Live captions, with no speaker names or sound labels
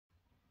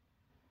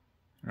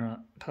Right,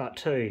 part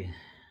 2,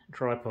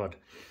 tripod.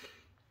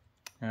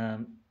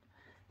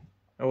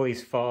 All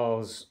these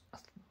files,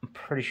 I'm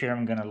pretty sure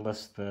I'm going to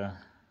list the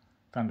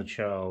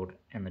Thunderchild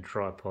and the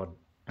tripod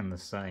in the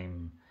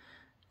same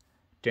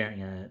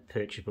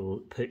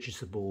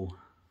purchasable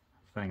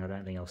thing. I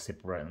don't think I'll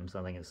separate them, so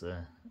I think it's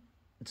a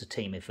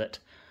team effort.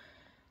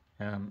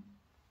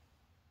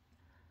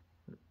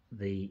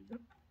 The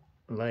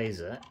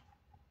laser,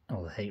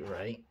 or the heat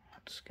ray,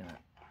 I'm just going to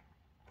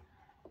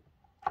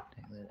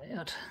take that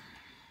out,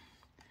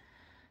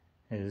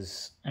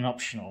 is an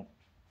optional,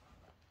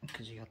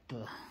 because you got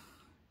the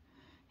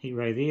heat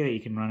ray there that you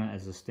can run it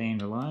as a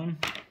standalone.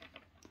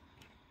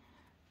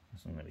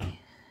 So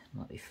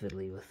might be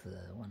fiddly with the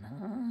one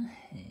hand.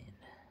 There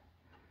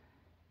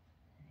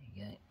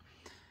you go.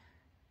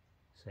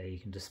 So you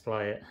can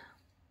display it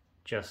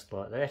just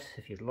like that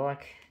if you'd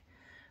like,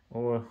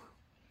 or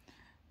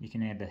you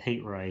can add the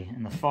heat ray.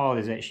 And the file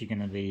is actually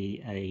going to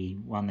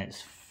be one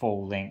that's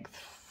full length,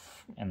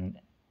 and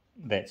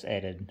that's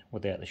added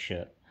without the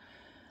shit.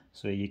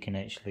 So you can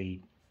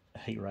actually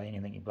heat ray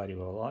anything you bloody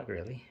well like,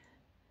 really.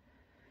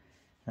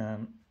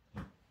 There's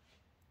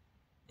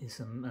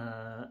some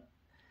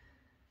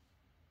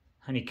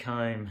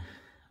honeycomb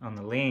on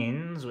the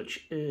lens,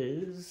 which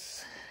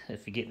is,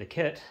 if you get the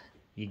kit,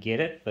 you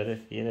get it, but if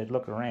you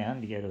look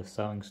around, you go to a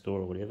sewing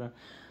store or whatever,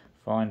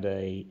 find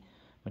a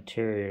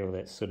material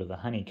that's sort of a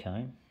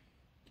honeycomb.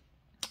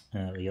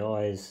 The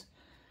eyes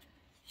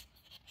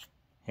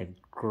have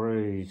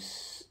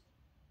grooves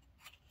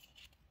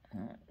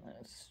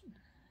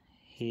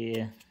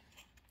here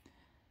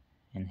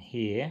and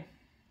here.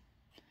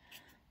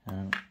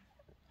 I'll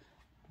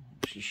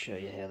actually show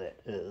you how that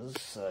is,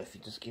 so if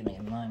you just give me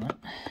a moment.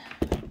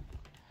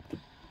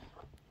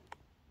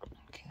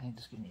 Okay,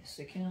 just give me a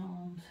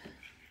second.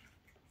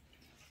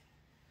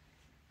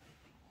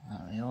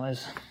 The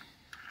eyes,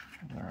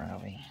 where are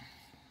we?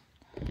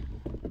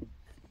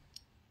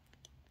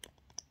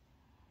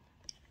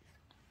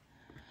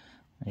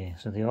 Yeah,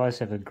 so the eyes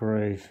have a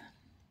groove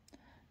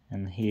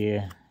in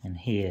here and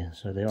here,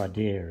 so the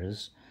idea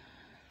is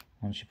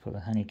once you put the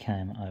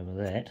honeycomb over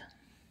that,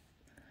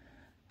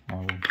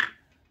 I'll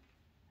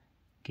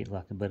get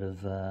like a bit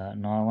of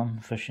nylon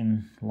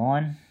fishing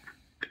line,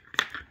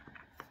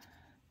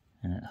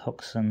 and it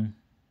hooks in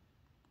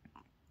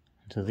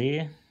into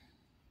there,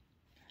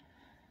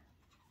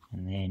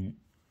 and then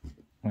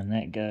when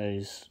that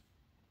goes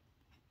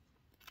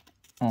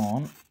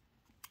on,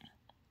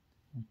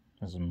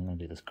 I'm going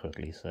to do this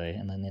quickly, so,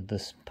 and then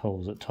this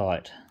pulls it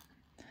tight,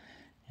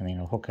 and then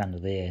it'll hook under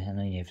there, and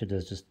then you have to do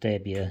is just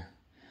dab your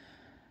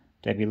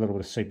little bit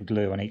of super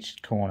glue on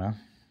each corner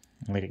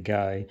and let it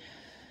go,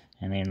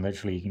 and then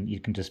literally you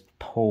can just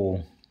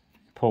pull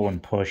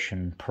and push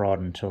and prod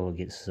until it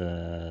gets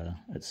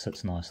it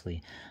sits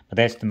nicely. But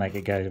that's to make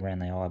it go around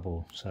the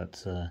eyeball, so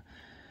it's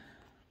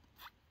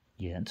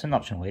yeah, it's an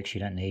optional extra,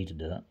 you don't need to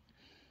do it,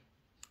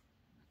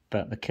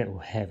 but the kit will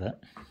have it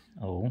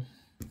all.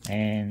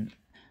 And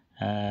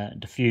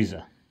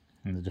diffuser,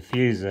 and the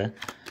diffuser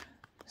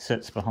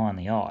sits behind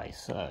the eye,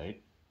 so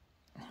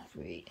if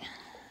we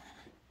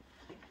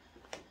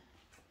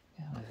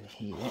go over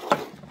here,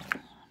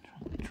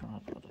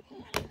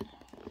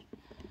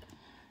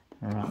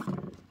 alright,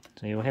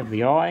 so you'll have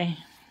the eye,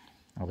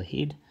 or the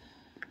head,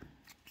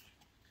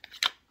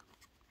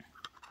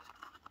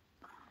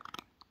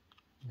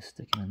 just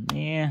stick it in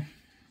there.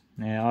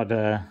 Now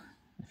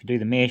if you do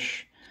the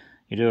mesh,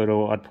 you do it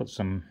all, I'd put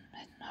some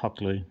hot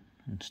glue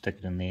and stick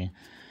it in there,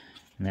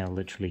 and that'll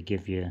literally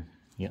give you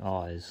your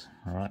eyes.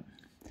 Alright,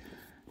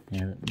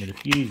 now the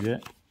diffuser,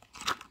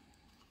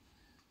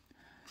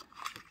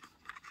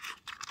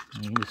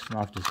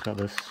 I've just got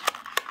this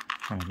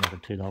from like a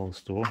 $2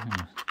 store,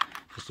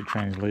 just a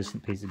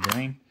translucent piece of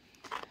green,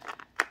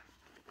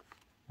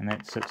 and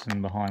that sits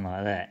in behind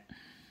like that,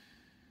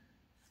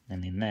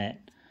 and then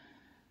that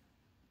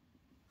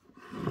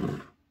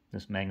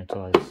just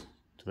magnetizes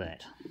to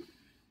that.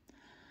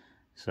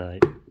 So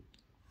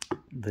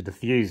the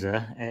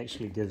diffuser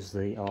actually gives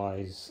the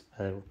eyes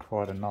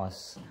quite a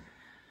nice,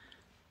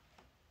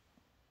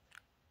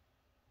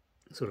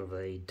 sort of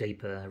a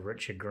deeper,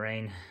 richer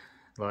green.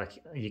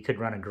 Like, you could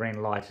run a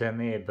green light in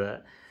there,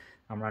 but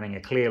I'm running a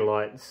clear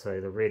light,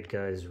 so the red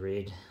goes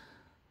red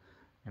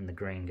and the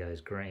green goes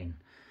green,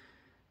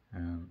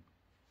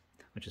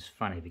 which is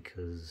funny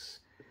because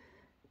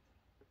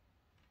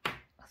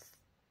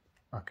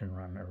I can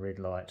run a red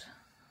light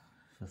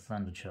for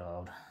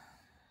Thunderchild.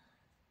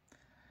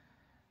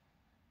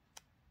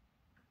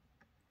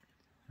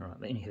 Alright,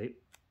 but anywho,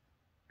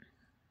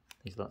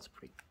 these lights are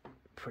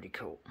pretty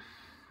cool.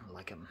 I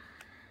like them.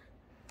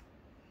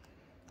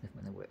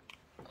 When they work.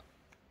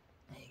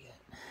 There you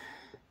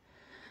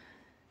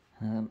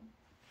go.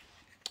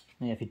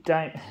 Now, if you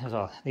don't,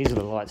 these are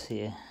the lights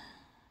here.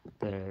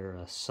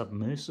 They're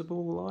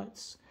submersible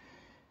lights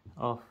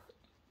off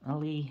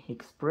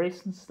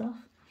AliExpress and stuff.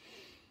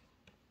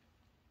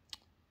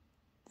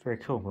 Very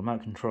cool.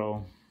 Remote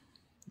control.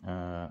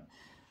 I've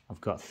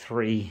got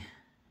three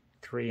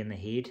in the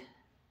head.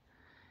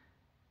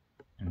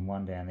 and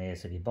one down there.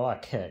 So if you buy a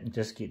kit,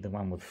 just get the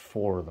one with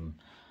four of them.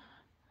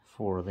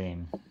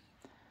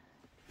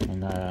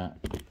 And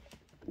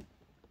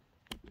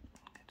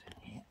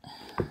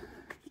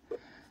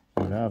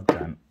what I've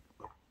done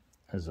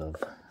is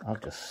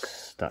I've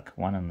just stuck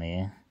one in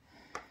there,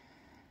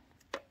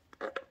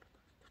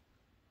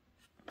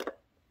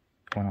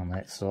 one on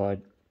that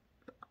side,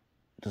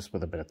 just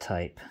with a bit of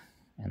tape,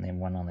 and then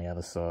one on the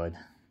other side,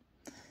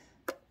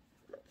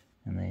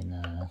 and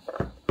then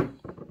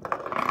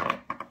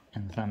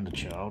in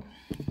Thunderchild,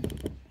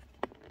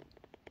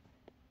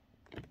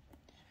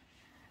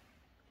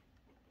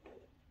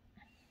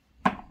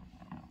 I've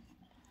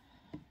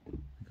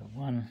got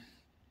one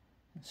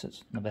that sits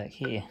in the back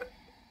here,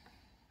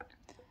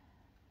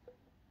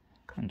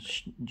 and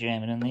just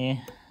jam it in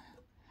there,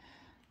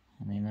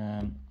 and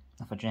then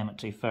if I jam it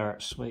too far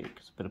it's sweet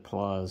because a bit of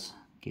pliers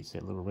gets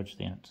that little ridge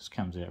there and it just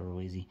comes out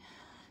real easy.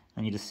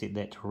 And you just set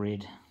that to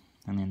red,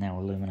 and then that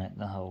will illuminate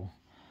the whole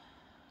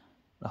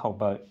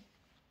boat,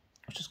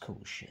 which is cool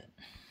as shit.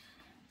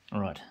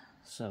 Alright,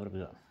 so what have we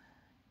got?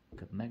 We've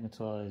got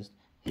magnetised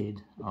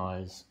head,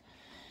 eyes.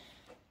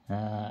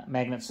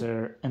 Magnets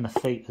are in the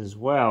feet as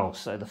well,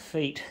 so the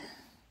feet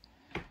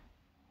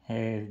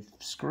have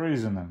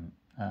screws in them.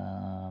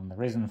 The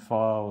resin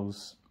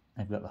files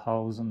have got the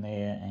holes in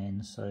there,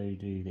 and so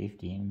do the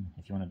FDM.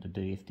 If you wanted to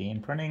do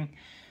FDM printing,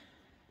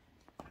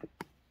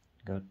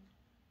 got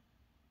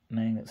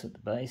magnets at the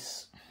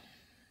base.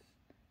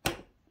 So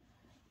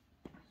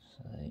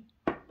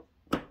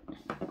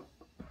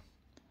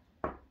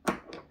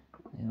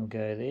they'll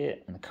go there.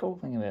 And the cool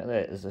thing about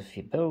that is if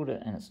you build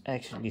it and it's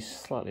actually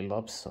slightly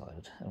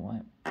lopsided, it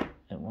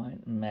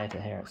won't matter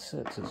how it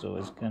sits. It's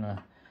always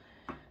gonna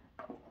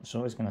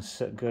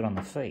sit good on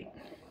the feet,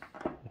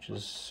 which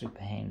is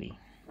super handy.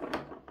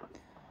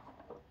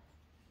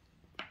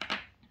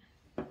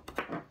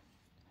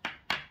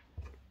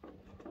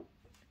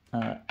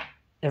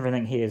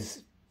 Everything here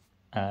is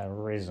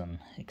resin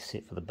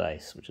except for the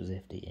base, which is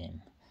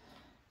FDM.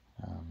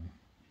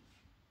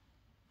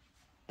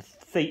 The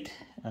feet,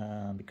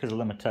 because of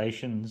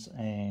limitations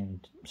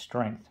and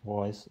strength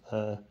wise,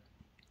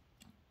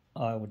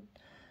 I've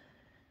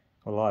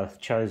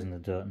chosen to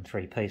do it in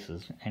 3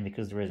 pieces, and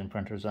because the resin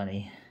printer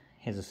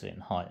has a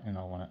certain height, and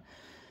I want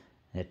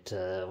it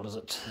at what is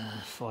it,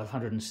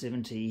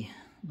 570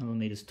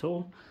 millimeters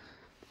tall,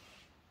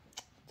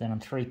 done in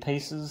 3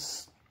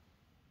 pieces,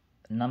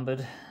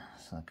 numbered.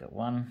 So I've got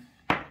 1,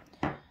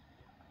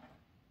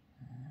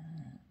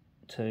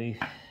 2,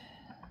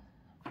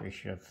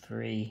 ratio of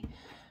 3,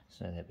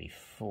 so that'd be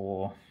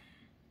 4,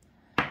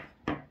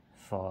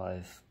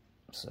 5,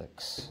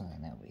 6,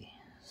 and that'll be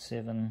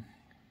 7.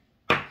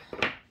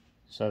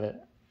 So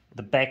that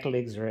the back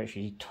legs are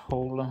actually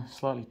taller,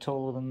 slightly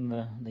taller than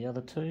the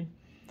other 2.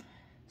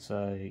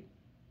 So,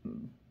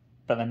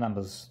 but the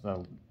numbers,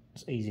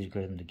 it's easy to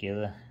glue them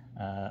together.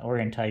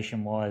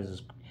 Orientation wise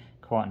is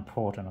quite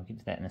important. I'll get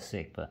to that in a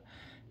sec. But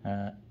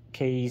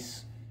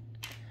keys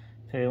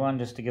per one,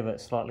 just to give it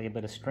slightly a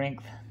bit of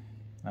strength.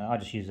 I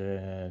just use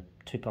a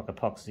 2-puck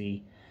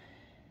epoxy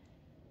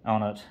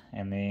on it,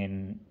 and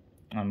then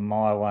on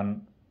my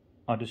one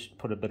I just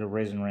put a bit of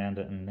resin around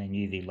it, and then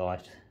UV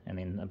light, and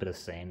then a bit of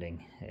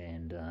sanding,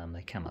 and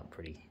they come up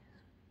pretty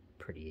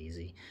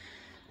easy,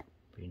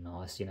 pretty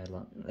nice. You know,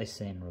 like they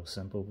sand real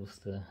simple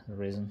with the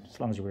resin, as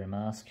long as you wear a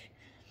mask.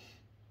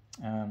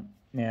 Now,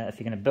 if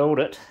you're going to build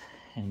it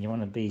and you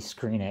want to be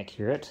screen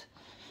accurate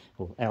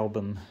or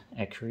album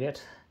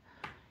accurate,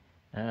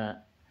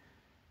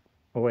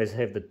 always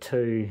have the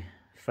 2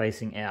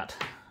 facing out,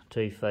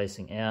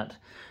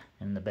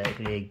 and the back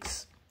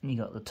legs, you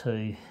got the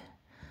 2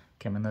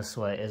 coming this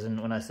way. As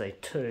in, when I say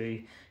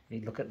 2,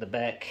 if you look at the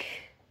back,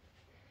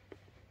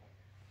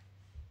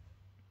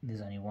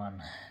 there's only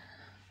one.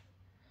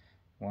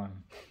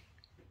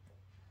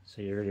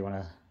 So you really want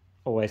to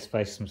always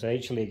face them. So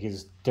each leg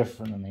is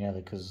different than the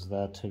other because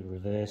they're 2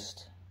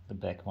 reversed. The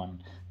back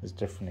one is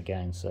different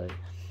again. So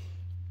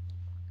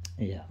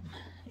yeah.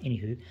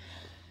 Anywho,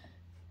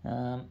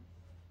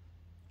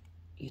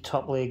 your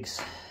top legs,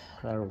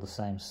 they're all the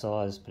same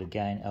size, but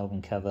again,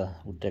 album cover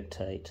will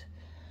dictate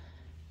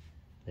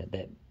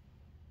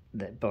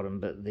that bottom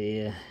bit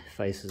there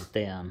faces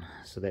down,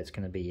 so that's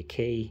going to be your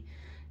key,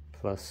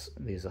 plus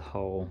there's a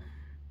hole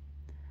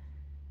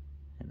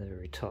at the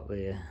very top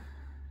there,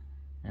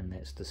 and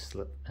that's to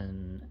slip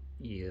in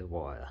your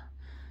wire,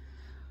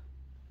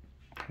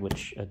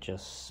 which are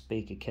just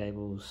speaker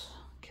cables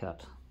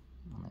cut,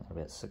 I think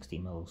about 60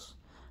 mils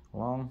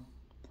long,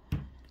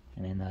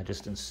 and then they're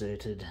just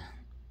inserted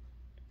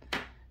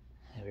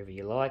however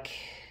you like.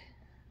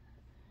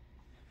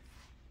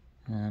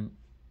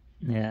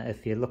 Now,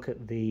 if you look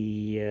at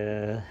the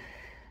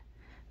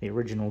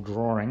original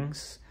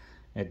drawings,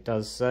 it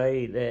does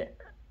say that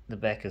the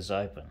back is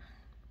open,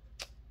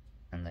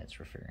 and that's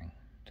referring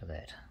to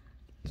that.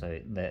 So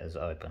that is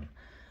open.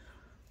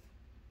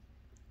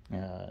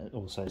 It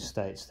also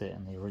states that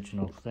in the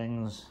original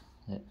things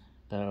that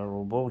they are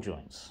all ball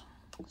joints.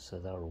 So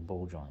they're all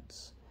ball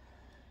joints.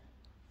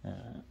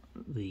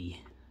 The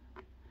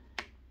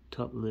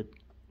top lid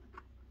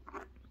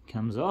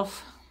comes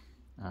off.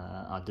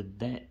 I did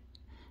that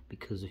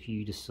because if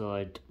you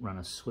decide to run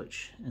a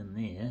switch in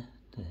there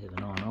to have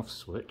an on-off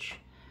switch,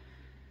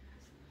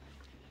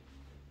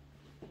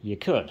 you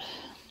could.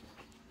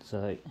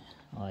 So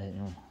I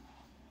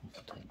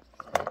take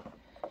that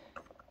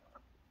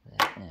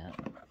out.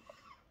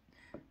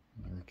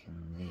 You look in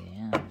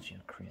there, it's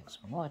going to create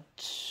some light.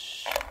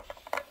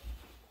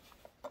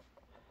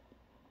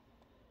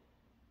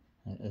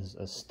 It is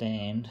a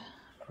stand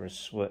for a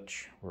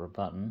switch or a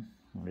button,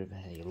 whatever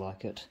how you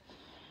like it.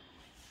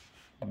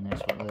 And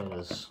that's what that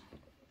is.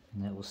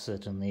 And that will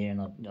sit in there,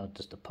 and I'll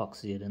just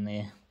epoxy it in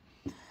there.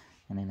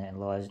 And then that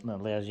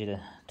allows you to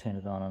turn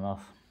it on and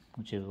off,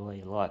 whichever way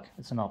you like.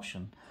 It's an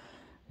option.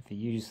 If you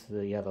use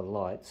the other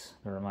lights,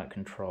 the remote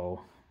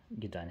control,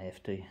 you don't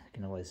have to. You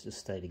can always just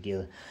stay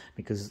together,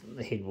 because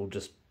the head will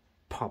just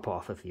pop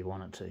off if you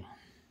want it to.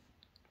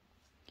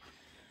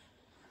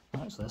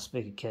 Right, so the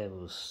speaker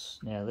cables.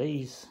 Now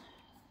these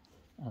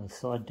are the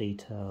side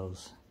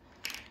details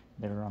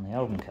that are on the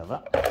album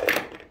cover.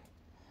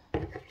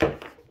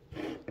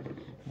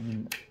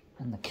 And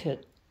in the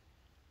kit,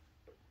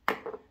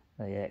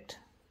 they act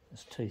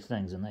as two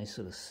things, and they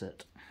sort of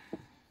sit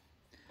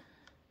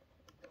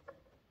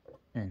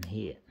in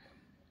here.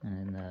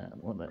 And then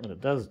what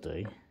it does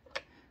do,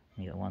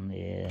 you got one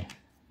there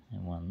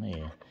and one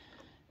there.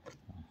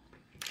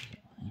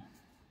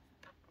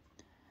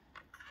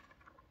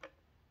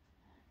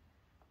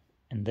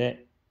 And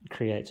that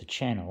creates a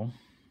channel,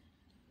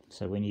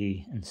 so when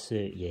you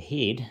insert your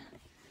head,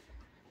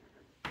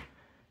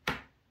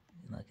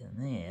 like in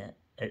there,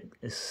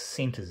 it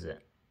centers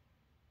it,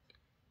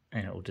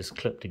 and it will just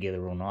clip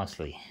together real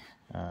nicely.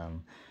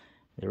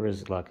 There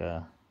is like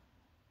a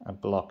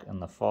block in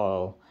the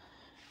file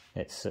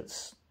that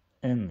sits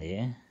in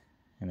there,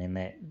 and then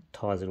that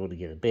ties it all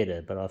together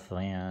better, but I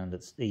found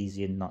it's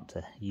easier not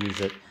to use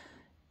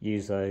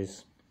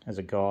those as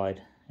a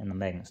guide, and the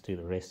magnets do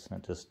the rest,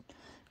 and it just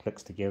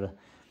clicks together.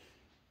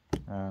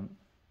 Now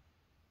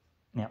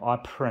I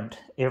print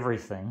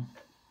everything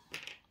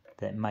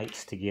that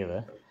mates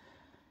together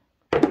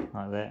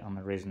like that on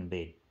the resin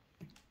bed,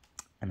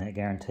 and that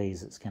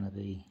guarantees it's going to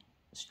be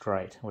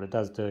straight. What it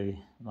does do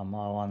on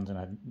my ones, and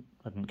I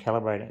didn't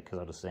calibrate it because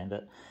I just sand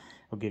it,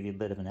 will give you a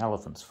bit of an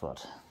elephant's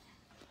foot,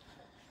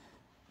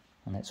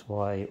 and that's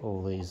why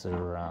all these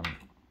are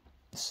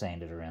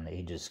sanded around the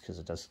edges, because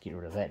it does get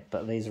rid of that.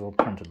 But these are all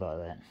printed like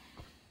that,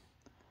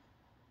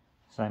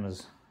 same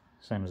as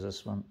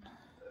this one.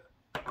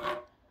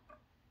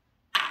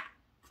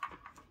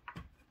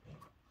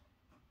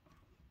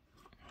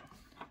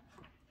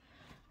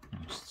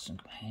 It's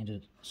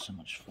single-handed, so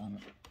much fun.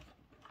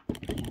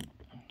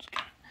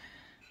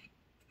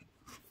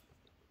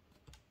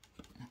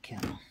 Okay.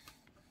 There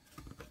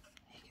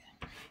you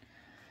go.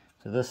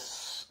 So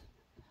this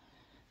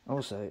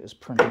also is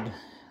printed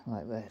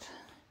like that,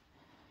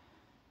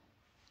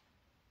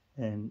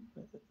 and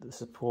the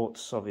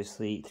supports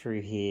obviously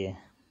through here.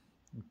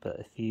 But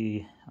if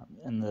you,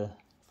 in the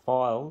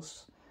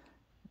files,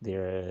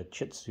 there are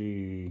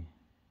Chitsu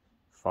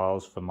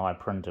files for my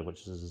printer,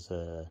 which is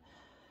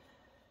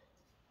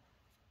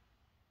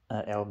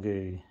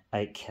Algoo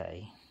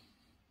 8K.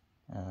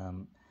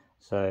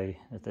 So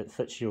if it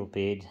fits your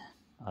bed,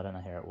 I don't know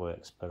how it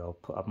works, but I'll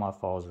put my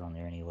files are on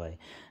there anyway.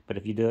 But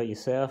if you do it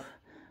yourself,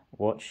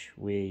 watch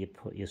where you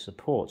put your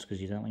supports, because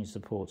you don't want your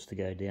supports to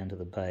go down to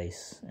the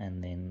base,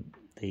 and then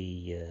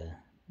the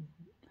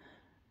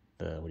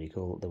what do you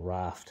call it, the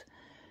raft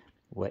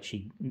will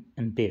actually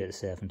embed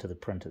itself into the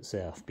print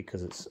itself,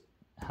 because it's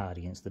hard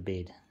against the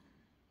bed.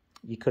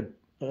 You could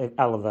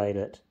elevate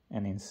it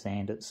and then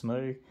sand it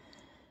smooth,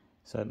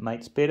 so it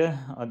mates better.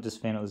 I just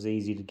found it was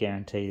easy to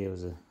guarantee it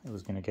was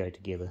going to go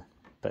together.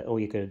 But all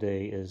you got to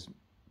do is,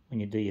 when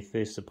you do your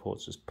first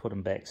supports, just put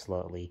them back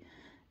slightly,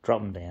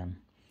 drop them down,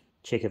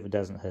 check if it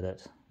doesn't hit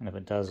it, and if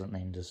it doesn't,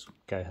 then just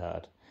go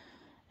hard.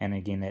 And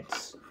again,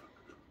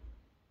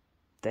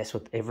 that's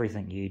with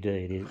everything you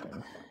do.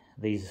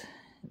 They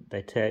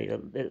tell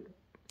you,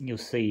 you'll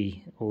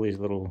see all these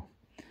little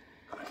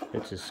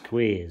bits of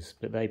squares,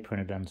 but they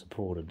printed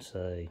unsupported,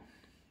 so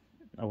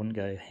I wouldn't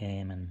go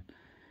ham and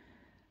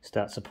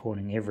start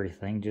supporting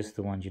everything, just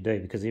the ones you do,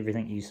 because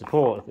everything you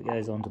support, if it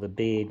goes onto the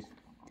bed,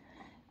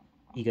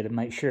 you got to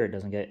make sure it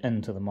doesn't go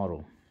into the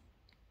model,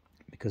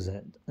 because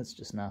that's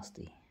just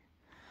nasty.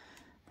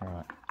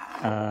 Alright,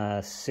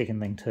 second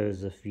thing too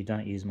is, if you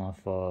don't use my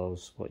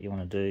files, what you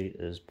want to do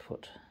is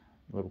put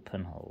little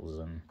pinholes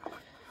in.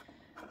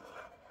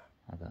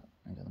 I got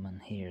them in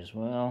here as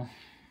well,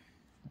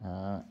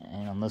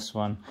 and on this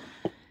one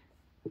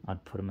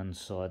I'd put them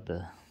inside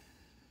the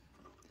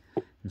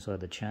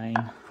chain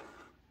on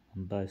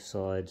both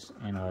sides,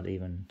 and I'd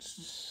even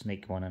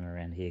sneak one in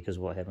around here, because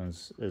what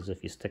happens is,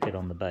 if you stick it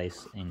on the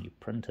base and you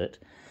print it,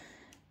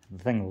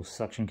 the thing will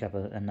suction cup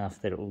enough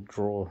that it will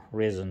draw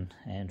resin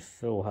and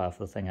fill half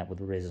the thing up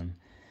with resin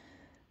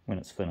when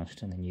it's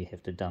finished, and then you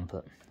have to dump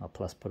it. I'll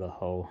plus put a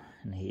hole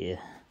in here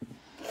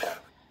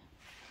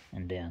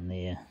and down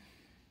there.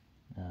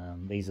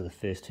 These are the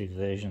first two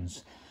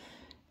versions.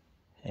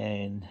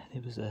 and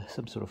there was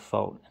some sort of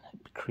fault,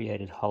 and it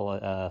created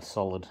hollow,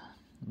 solid.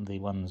 The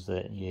ones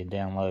that you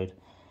download,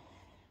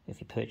 if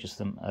you purchase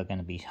them, are going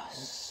to be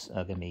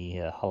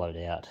hollowed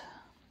out,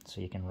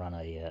 so you can run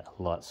a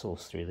light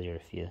source through there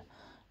if you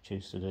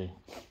choose to do,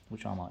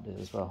 which I might do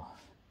as well.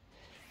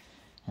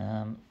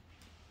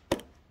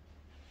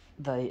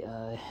 They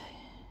are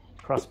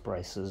cross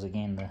braces.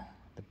 Again,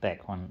 the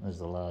back one is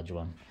the large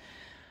one,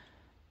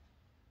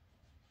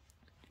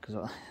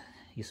 because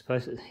they're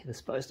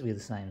supposed to be the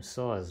same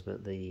size,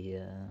 but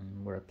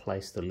where I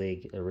placed the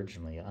leg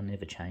originally, I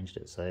never changed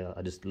it, so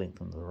I just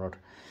lengthened the rod.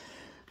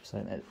 So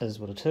that is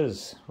what it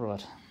is.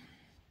 Right.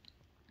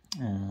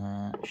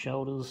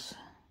 Shoulders.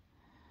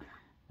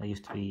 They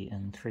used to be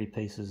in 3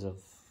 pieces.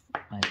 I've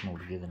made them all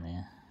together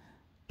now.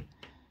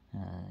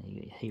 You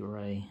get your heat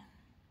ray.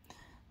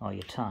 Oh,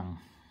 your tongue.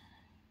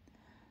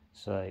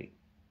 So,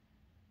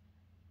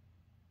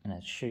 and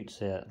it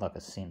shoots out like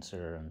a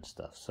sensor and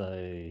stuff.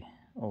 So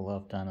all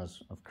I've done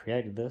is I've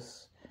created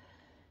this,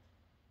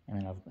 and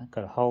then I've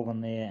got a hole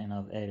in there, and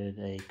I've added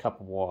a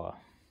copper wire.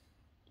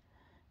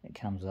 It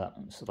comes up,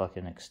 it's like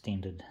an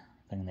extended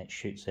thing that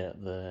shoots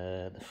out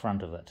the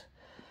front of it.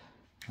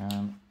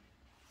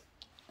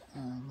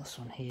 This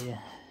one here,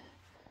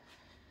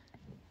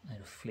 made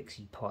a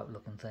flexi pipe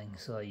looking thing,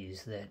 so I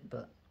use that,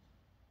 but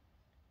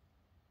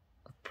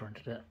I've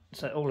printed it.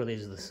 So all of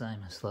these are the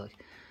same. It's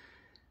like,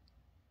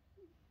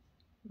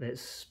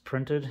 that's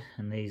printed,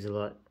 and these are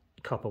like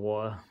copper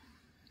wire,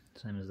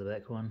 same as the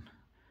back one.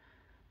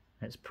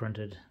 That's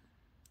printed,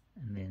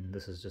 and then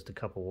this is just a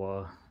copper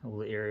wire, all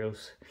the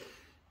aerials.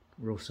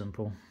 Real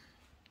simple.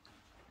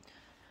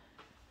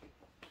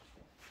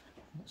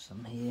 Got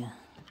some here,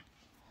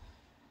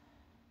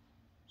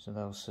 so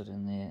they'll sit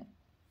in there.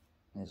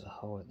 There's a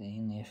hole at the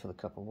end there for the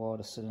copper wire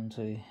to sit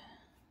into.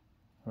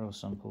 Real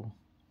simple.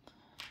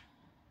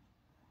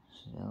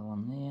 So the other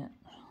one there,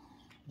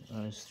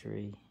 those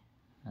 3.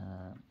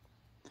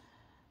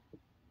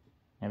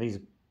 Now these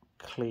are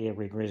clear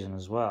red resin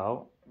as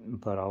well,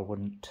 but I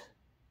wouldn't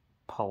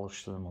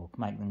polish them or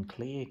make them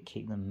clear,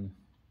 keep them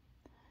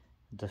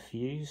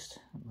diffused.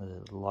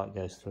 The light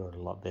goes through it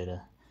a lot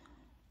better.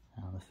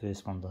 The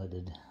first ones I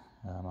did,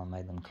 I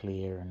made them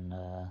clear, and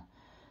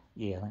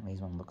yeah, I think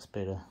these ones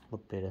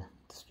look better.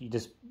 You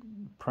just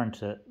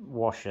print it,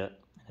 wash it,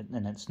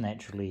 and it's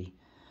naturally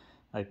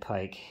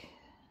opaque,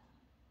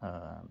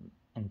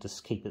 and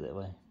just keep it that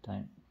way.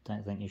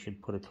 Don't think you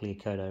should put a clear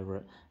coat over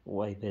it.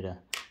 Way better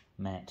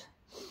matte.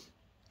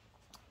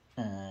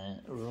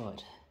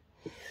 Right,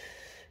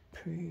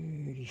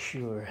 pretty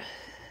sure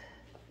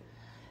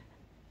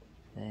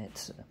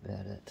that's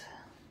about it.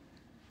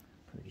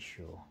 Pretty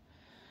sure.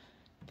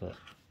 But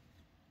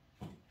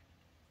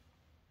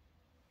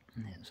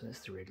yeah, so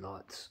that's the red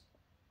lights.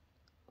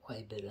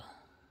 Way better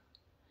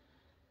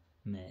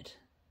matte.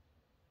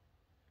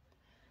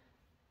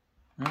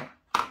 Well,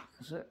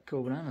 that's it.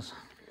 Cool bananas.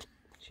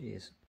 Cheers.